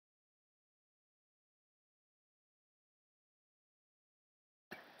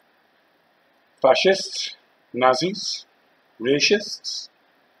fascists, Nazis, racists,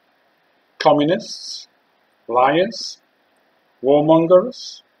 communists, liars,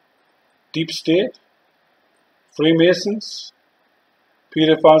 warmongers, deep state, Freemasons,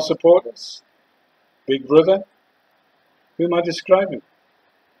 paedophile supporters, Big Brother. Who am I describing?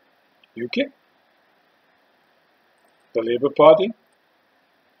 UKIP, the Labour Party,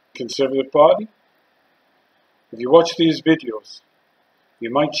 Conservative Party. If you watch these videos, you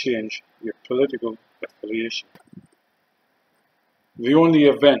might change your political affiliation. The only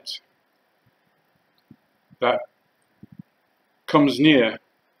event that comes near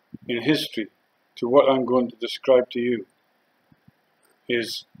in history to what I'm going to describe to you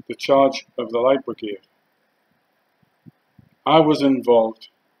is the charge of the Light Brigade. I was involved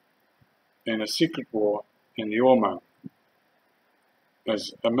in a secret war in the Oman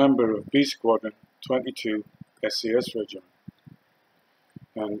as a member of B Squadron 22 SAS Regiment.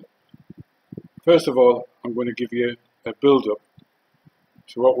 And first of all, I'm going to give you a build-up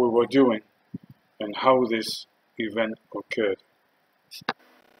to what we were doing and how this event occurred.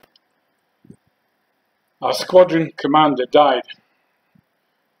 Our squadron commander died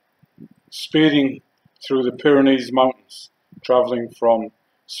speeding through the Pyrenees Mountains, travelling from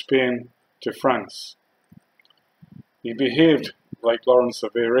Spain to France. He behaved like Lawrence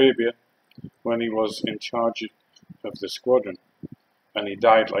of Arabia when he was in charge of the squadron, and he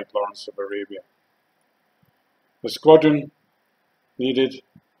died like Lawrence of Arabia. The squadron needed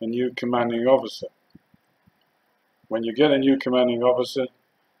a new commanding officer. When you get a new commanding officer,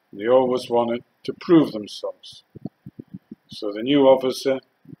 they always wanted to prove themselves. So the new officer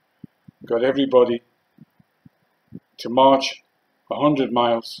got everybody to march 100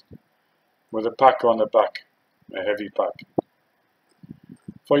 miles with a pack on the back, a heavy pack.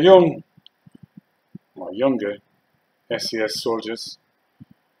 For young or younger SAS soldiers,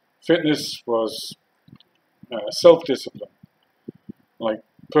 fitness was self-discipline. Like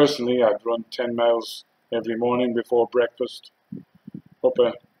personally, I'd run 10 miles every morning before breakfast up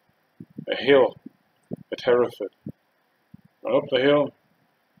a hill at Hereford. Run up the hill,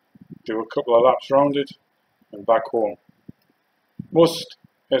 do a couple of laps round it, and back home. Most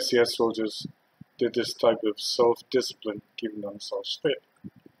SAS soldiers did this type of self-discipline, keeping themselves fit.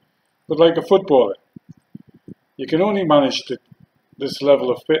 But like a footballer, you can only manage this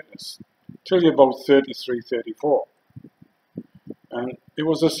level of fitness till you're about 33, 34. And it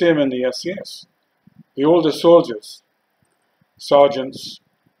was the same in the SAS. The older soldiers, sergeants,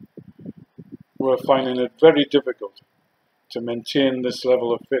 were finding it very difficult to maintain this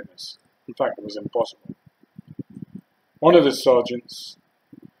level of fitness. In fact, it was impossible. One of the sergeants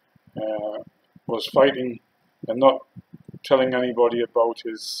was fighting and not telling anybody about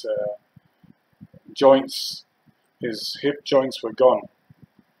his joints. His hip joints were gone.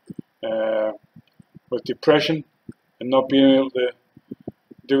 With depression and not being able to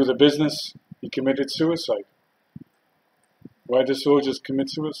do the business, he committed suicide. Why do soldiers commit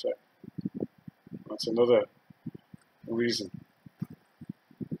suicide? That's another reason.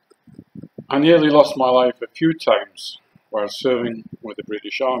 I nearly lost my life a few times while serving with the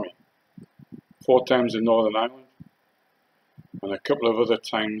British Army. 4 times in Northern Ireland and a couple of other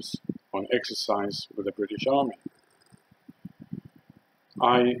times on exercise with the British Army.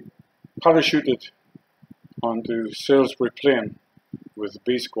 I parachuted onto Salisbury Plain with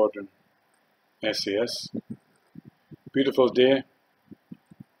B Squadron SAS. Beautiful day,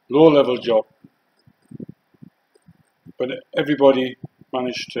 low level job, but everybody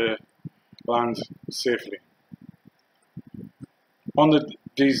managed to land safely. On the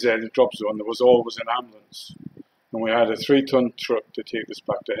DZ, the drop zone, there was always an ambulance, and we had a 3-ton truck to take us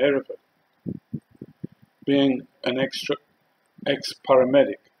back to Hereford. Being an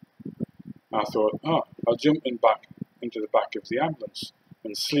ex-paramedic, I thought, I'll jump into the back of the ambulance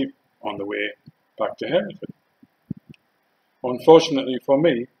and sleep on the way back to Hereford. Unfortunately for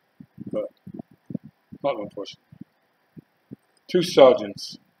me, but not unfortunately, 2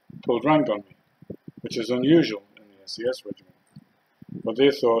 sergeants pulled rank on me, which is unusual in the SAS regiment. But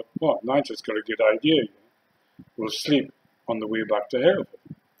they thought, Nigel's got a good idea. We'll sleep on the way back to Hereford.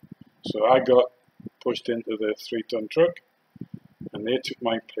 So I got pushed into the 3-ton truck, and they took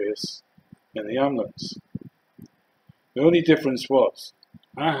my place in the ambulance. The only difference was,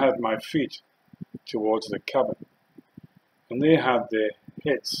 I had my feet towards the cabin, and they had their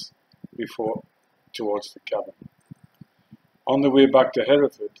heads towards the cabin. On the way back to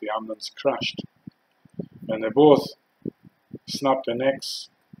Hereford, the ambulance crashed, and they both snapped their necks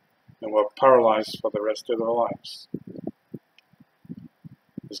and were paralysed for the rest of their lives.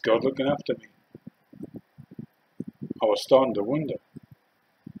 Is God looking after me? I was starting to wonder.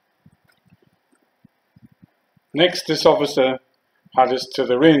 Next, this officer had us to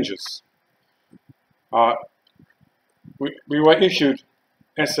the Rangers. We were issued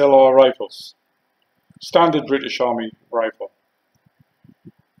SLR rifles, standard British Army rifle.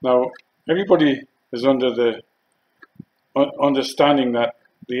 Now, everybody is under the understanding that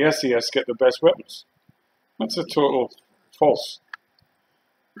the SAS get the best weapons. That's a total false.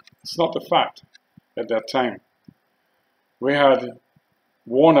 It's not the fact at that time. We had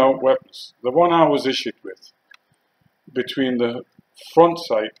worn out weapons. The one I was issued with, between the front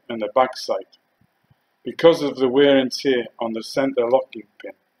sight and the back sight, because of the wear and tear on the center locking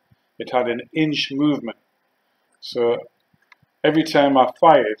pin, it had an inch movement. So every time I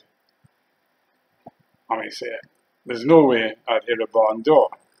fired, there's no way I'd hit a barn door.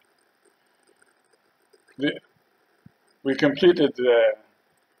 We completed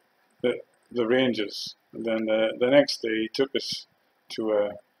the Rangers, and then the next day he took us to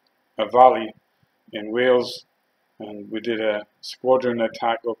a valley in Wales, and we did a squadron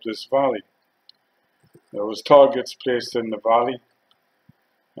attack up this valley. There was targets placed in the valley,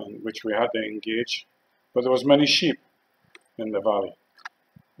 which we had to engage, but there was many sheep in the valley,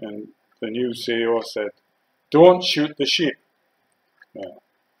 and the new CEO said, "Don't shoot the sheep."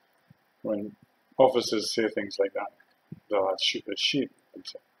 When officers say things like that, they'll have to shoot the sheep.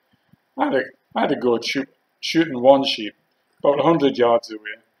 I had to go shooting one sheep about 100 yards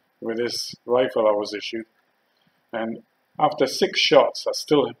away with this rifle I was issued, and after 6 shots I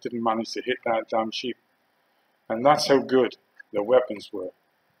still didn't manage to hit that damn sheep. And that's how good the weapons were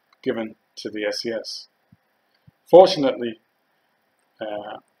given to the SAS. Fortunately,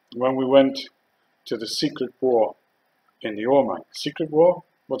 when we went to the secret war in the Oman, secret war?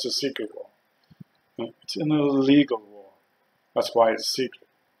 What's a secret war? It's an illegal war. That's why it's secret.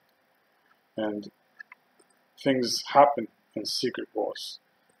 And things happen in secret wars,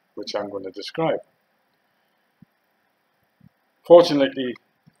 which I'm going to describe. Fortunately,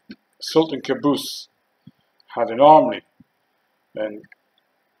 Sultan Qaboos had an armory, and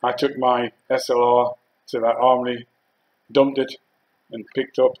I took my SLR to that armory, dumped it, and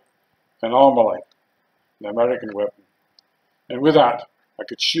picked up an Armalite, an American weapon. And with that, I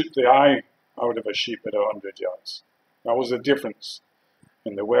could shoot the eye out of a sheep at 100 yards. That was the difference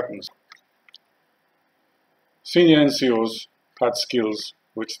in the weapons. Senior NCOs had skills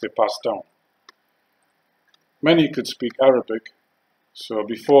which they passed down. Many could speak Arabic, so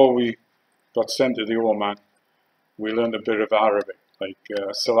before we got sent to the Oman, we learned a bit of Arabic, like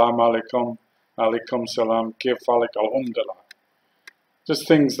Salam alaikum, alaikum salam, kif alik, alhamdulillah. Just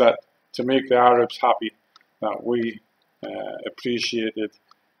things that to make the Arabs happy, that we appreciated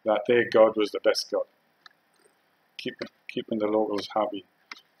that their God was the best God. Keeping the locals happy.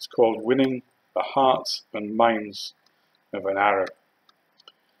 It's called winning the hearts and minds of an Arab.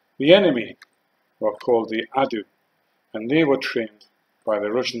 The enemy were called the Adu, and they were trained by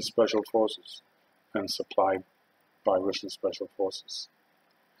the Russian Special Forces and supplied by Russian Special Forces.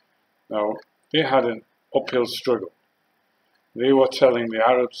 Now, they had an uphill struggle. They were telling the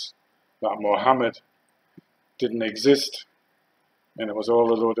Arabs that Muhammad didn't exist and it was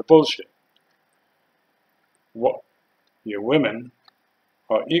all a load of bullshit. What? Your women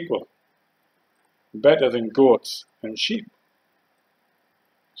are equal, better than goats and sheep.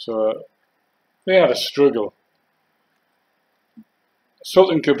 So they had a struggle.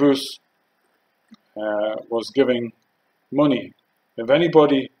 Sultan Qaboos was giving money. If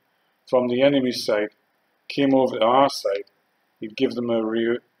anybody from the enemy side came over to our side, he'd give them a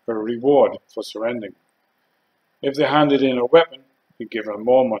reward for surrendering. If they handed in a weapon, he'd give them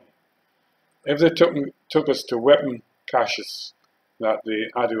more money. If they took us to weapon caches that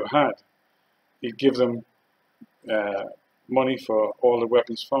the Adu had, he'd give them money for all the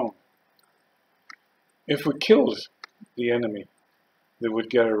weapons found. If we killed the enemy, they would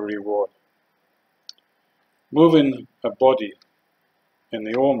get a reward. Moving a body in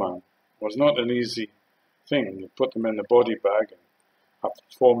the Oman was not an easy thing. You put them in the body bag and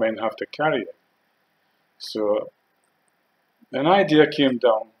 4 men have to carry it. So an idea came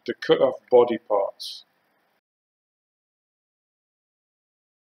down to cut off body parts.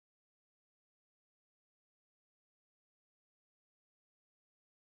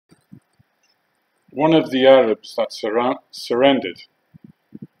 One of the Arabs that surrendered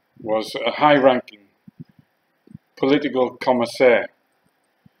was a high-ranking political commissaire.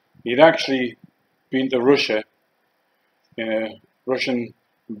 He'd actually been to Russia in a Russian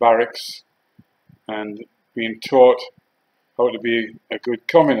barracks and been taught how to be a good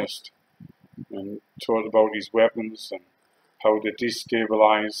communist, and taught about his weapons and how to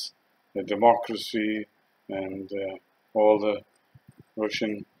destabilize the democracy and all the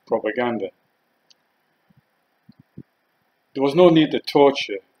Russian propaganda. there was no need to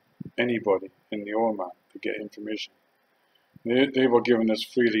torture anybody in the Oman to get information. They were giving us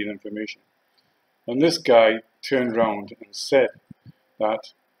freely information. And this guy turned around and said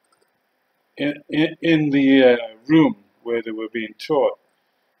that in the room where they were being taught,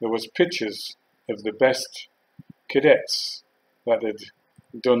 there was pictures of the best cadets that had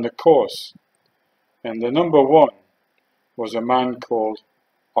done the course. And the number one was a man called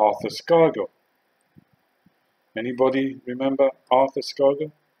Arthur Scargill. Anybody remember Arthur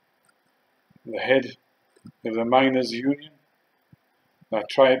Scargill? The head of the Miners' Union that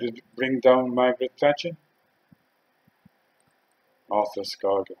tried to bring down Margaret Thatcher? Arthur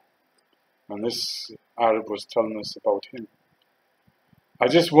Scargill. And this Arab was telling us about him. I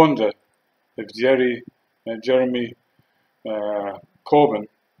just wonder if Jeremy Corbyn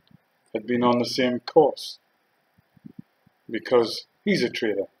had been on the same course, because he's a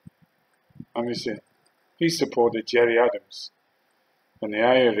traitor. I mean, he supported Gerry Adams and the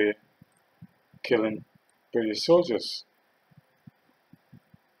IRA killing British soldiers.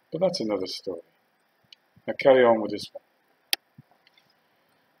 But that's another story. I'll carry on with this one.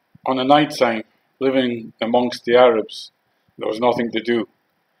 On a night time, living amongst the Arabs, there was nothing to do.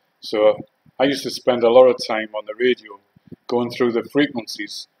 So I used to spend a lot of time on the radio, going through the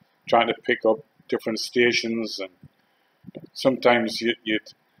frequencies, trying to pick up different stations, and sometimes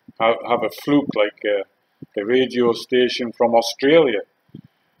you'd have a fluke like a radio station from Australia.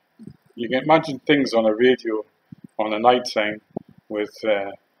 You can imagine things on a radio on a night time with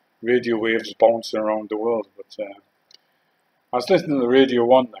radio waves bouncing around the world. But I was listening to the radio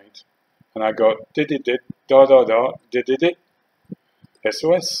one night, and I got did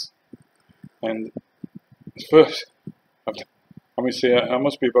SOS. And first, I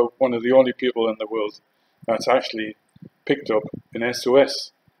must be about one of the only people in the world that's actually picked up an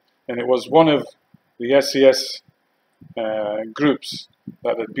SOS. And it was one of the SAS groups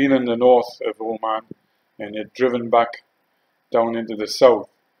that had been in the north of Oman and had driven back down into the south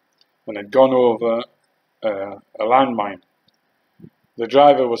and had gone over a landmine. The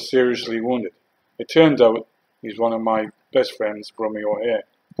driver was seriously wounded. It turned out he's one of my best friends, Brummy O'Hare,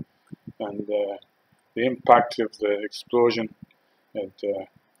 and the impact of the explosion had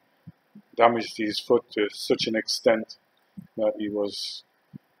damaged his foot to such an extent that he was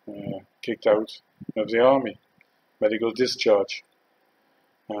kicked out of the army, medical discharge.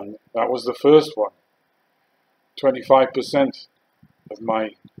 And that was the first one. 25% of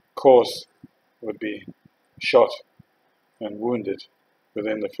my course would be shot and wounded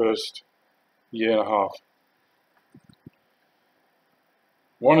within the first year and a half.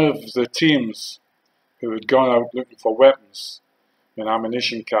 One of the teams who had gone out looking for weapons and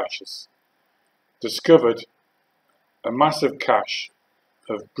ammunition caches discovered a massive cache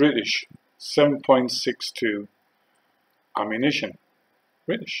of British 7.62 ammunition.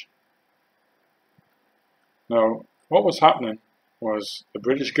 British. Now, what was happening was the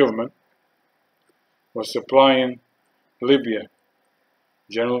British government was supplying Libya,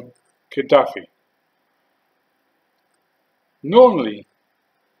 General Gaddafi, knowingly,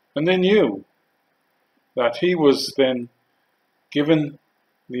 and they knew that he was then giving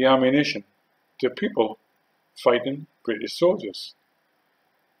the ammunition to people fighting British soldiers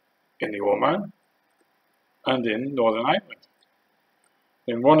in the Oman and in Northern Ireland.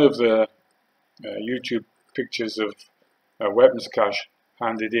 In one of the YouTube pictures of a weapons cache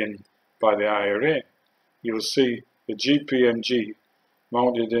handed in by the IRA, you'll see the GPMG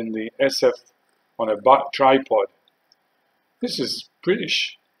mounted in the SF on a back tripod. This is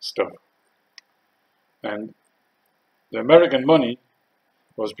British stuff. And the American money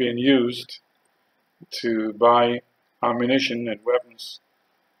was being used to buy ammunition and weapons,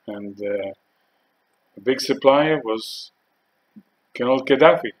 and the big supplier was Colonel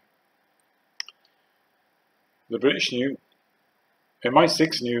Gaddafi. The British knew,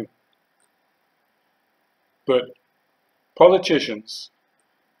 MI6 knew, but politicians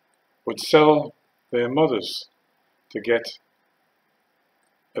would sell their mothers to get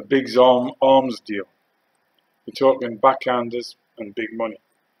a big arms deal. You're talking backhanders and big money.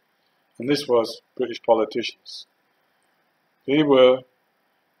 And this was British politicians. They were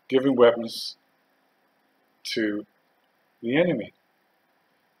giving weapons to the enemy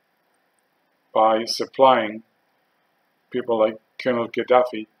by supplying people like Colonel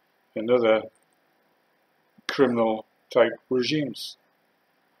Gaddafi and other criminal type regimes.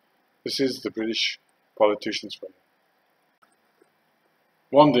 This is the British politicians for you.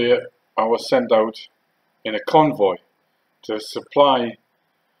 One day I was sent out in a convoy to supply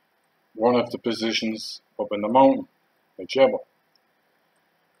one of the positions up in the mountain, the Jebel.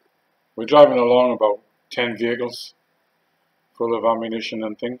 We're driving along, about 10 vehicles, full of ammunition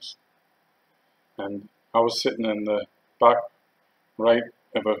and things. And I was sitting in the back right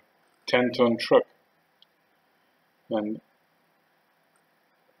of a 10-ton truck. And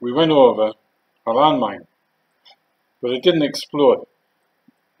we went over a landmine, but it didn't explode.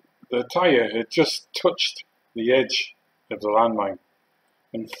 The tyre had just touched the edge of the landmine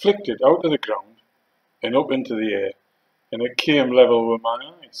and flicked it out of the ground and up into the air, and it came level with my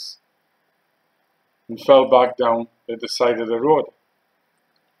eyes and fell back down at the side of the road.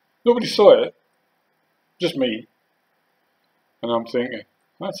 Nobody saw it, just me. And I'm thinking,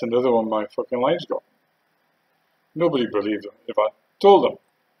 that's another one my fucking life's got. Nobody believed them if I told them.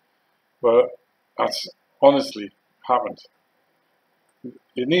 But that's honestly happened.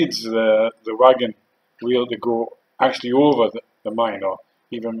 It needs the wagon wheel to go actually over the mine, or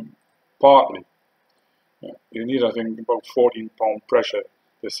even partly. You need, I think, about 14-pound pressure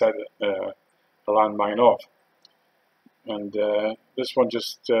to set a landmine off. And this one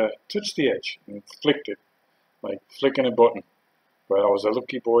just touched the edge and flicked it, like flicking a button. But I was a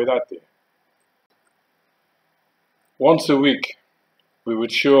lucky boy that day. Once a week, we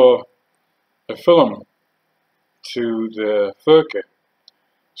would show a film to the Furka.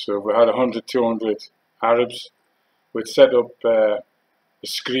 So if we had 100, 200 Arabs, we'd set up a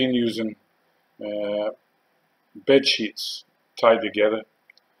screen using bed sheets tied together.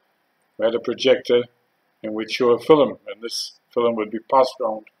 We had a projector and we'd show a film, and this film would be passed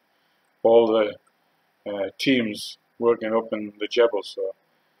around all the teams working up in the Jebel. So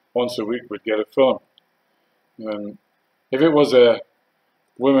once a week we'd get a film. And if it was a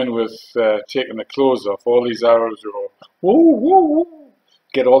women with taking the clothes off, all these Arabs would go, woo, woo, woo,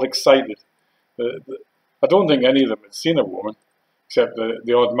 get all excited. I don't think any of them had seen a woman, except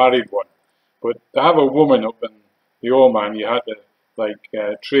the odd married one. But to have a woman up in the Oman, you had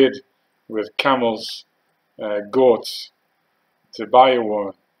to trade with camels, goats, to buy a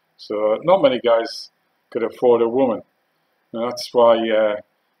woman. So not many guys could afford a woman. And that's why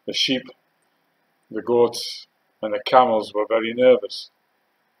the sheep, the goats, and the camels were very nervous.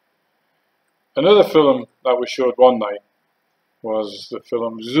 Another film that we showed one night was the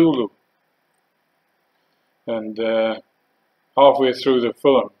film Zulu. And halfway through the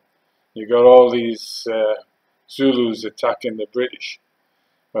film, you got all these Zulus attacking the British.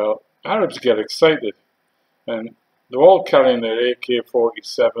 Well, Arabs get excited, and they're all carrying their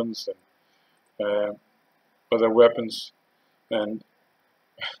AK-47s and other weapons. And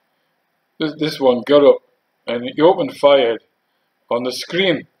this one got up and he opened fire on the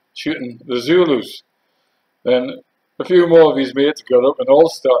screen, shooting the Zulus. Then a few more of his mates got up and all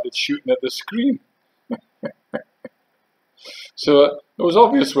started shooting at the screen. So it was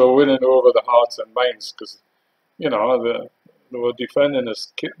obvious we were winning over the hearts and minds, because, you know, they were defending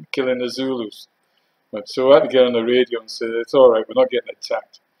us, killing the Zulus. But so I had to get on the radio and say, it's alright, we're not getting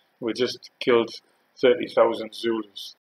attacked. We just killed 30,000 Zulus.